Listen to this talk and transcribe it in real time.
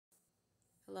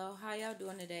Hello, how y'all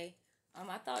doing today?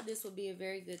 I thought this would be a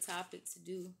very good topic to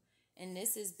do, and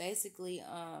this is basically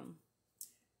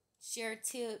share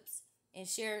tips and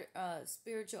share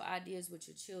spiritual ideas with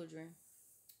your children.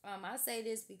 I say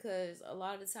this because a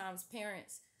lot of the times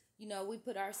parents, we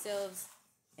put ourselves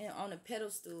on a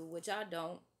pedestal, which I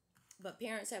don't, but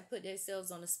parents have put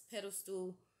themselves on a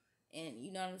pedestal, and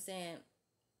you know what I'm saying.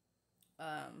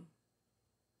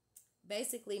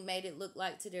 Basically made it look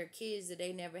like to their kids that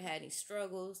they never had any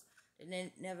struggles, that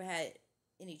they never had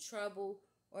any trouble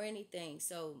or anything.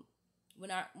 So when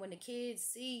the kids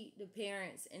see the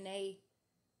parents and they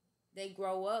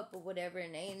grow up or whatever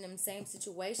and they in them same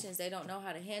situations, they don't know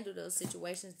how to handle those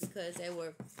situations because they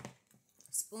were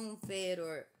spoon fed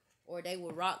or they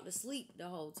were rocked to sleep the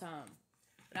whole time.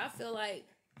 But I feel like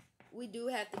we do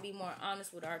have to be more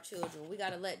honest with our children. We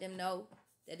got to let them know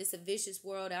that it's a vicious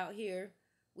world out here.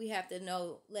 We have to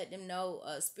let them know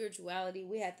spirituality.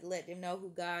 We have to let them know who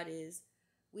God is.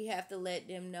 We have to let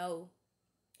them know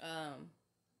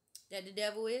that the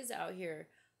devil is out here.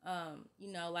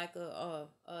 Like a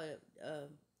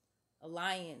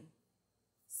lion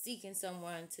seeking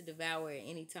someone to devour at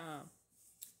any time.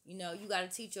 You got to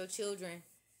teach your children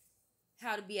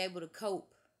how to be able to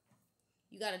cope.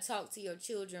 You got to talk to your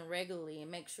children regularly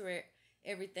and make sure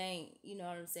everything, you know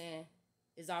what I'm saying,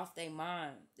 is off their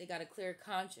mind. They got a clear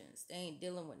conscience. They ain't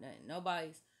dealing with nothing.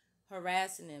 Nobody's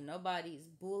harassing them. Nobody's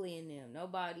bullying them.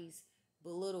 Nobody's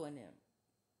belittling them.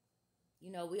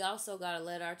 We also got to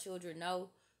let our children know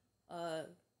not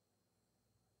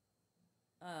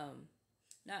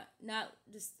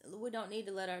just, we don't need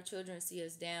to let our children see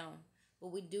us down,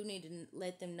 but we do need to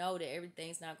let them know that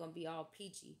everything's not going to be all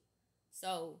peachy.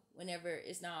 So whenever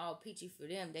it's not all peachy for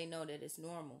them, they know that it's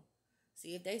normal.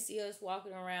 See, if they see us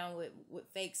walking around with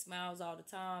fake smiles all the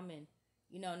time and,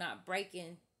 not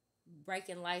breaking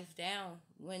life down,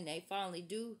 when they finally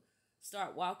do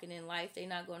start walking in life, they're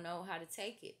not going to know how to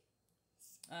take it.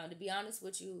 To be honest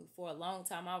with you, for a long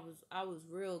time, I was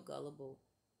real gullible.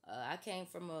 I came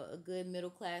from a good middle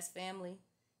class family,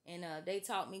 and they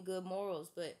taught me good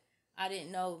morals, but I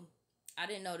didn't know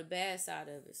the bad side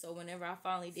of it. So whenever I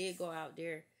finally did go out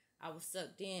there, I was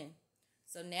sucked in.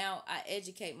 So now I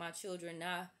educate my children.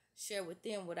 Now I share with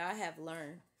them what I have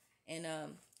learned, and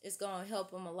it's gonna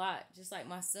help them a lot. Just like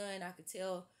my son, I could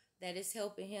tell that it's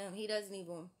helping him. He doesn't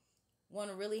even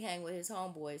want to really hang with his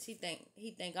homeboys. He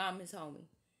think I'm his homie,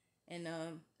 and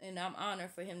I'm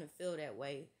honored for him to feel that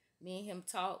way. Me and him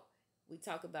talk. We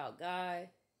talk about God.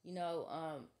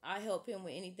 I help him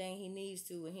with anything he needs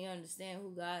to, and he understand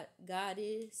who God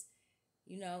is.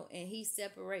 And he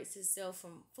separates himself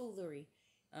from foolery.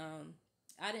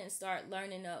 I didn't start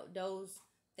learning those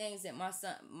things that my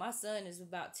son is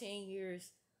about 10 years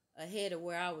ahead of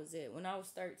where I was at. When I was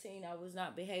 13, I was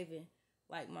not behaving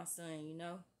like my son.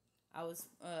 I was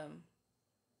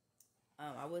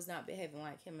I was not behaving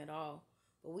like him at all.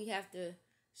 But we have to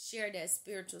share that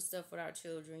spiritual stuff with our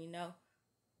children.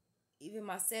 Even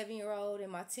my 7-year-old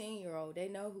and my 10-year-old, they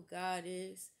know who God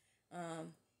is.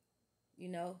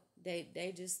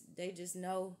 They just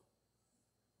know.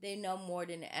 They know more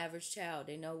than the average child.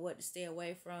 They know what to stay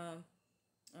away from.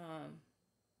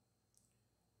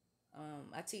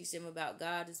 I teach them about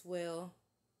God as well.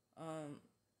 I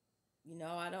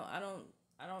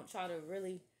don't try to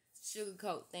really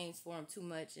sugarcoat things for them too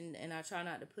much, and I try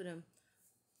not to put them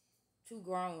too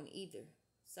grown either.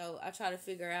 So I try to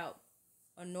figure out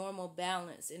a normal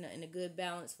balance and a good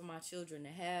balance for my children to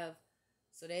have,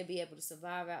 so they'll be able to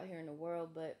survive out here in the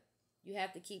world. But you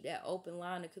have to keep that open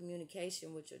line of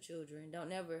communication with your children.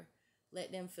 Don't ever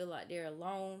let them feel like they're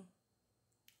alone,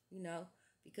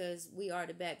 because we are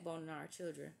the backbone of our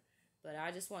children. But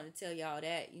I just want to tell y'all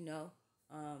that,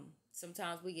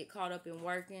 sometimes we get caught up in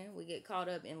working, we get caught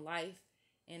up in life,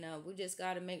 and we just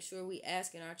got to make sure we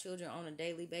asking our children on a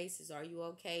daily basis, are you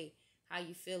okay? How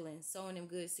you feeling? Sowing them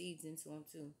good seeds into them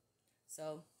too.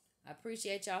 So I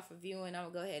appreciate y'all for viewing. I'm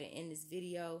going to go ahead and end this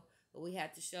video. But we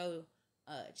have to show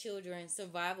children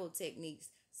survival techniques,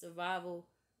 survival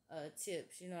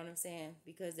tips, you know what I'm saying?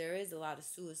 Because there is a lot of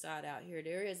suicide out here.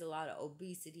 There is a lot of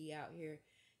obesity out here.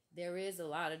 There is a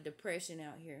lot of depression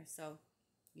out here. So,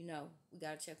 we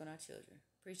got to check on our children.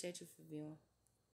 Appreciate you for viewing.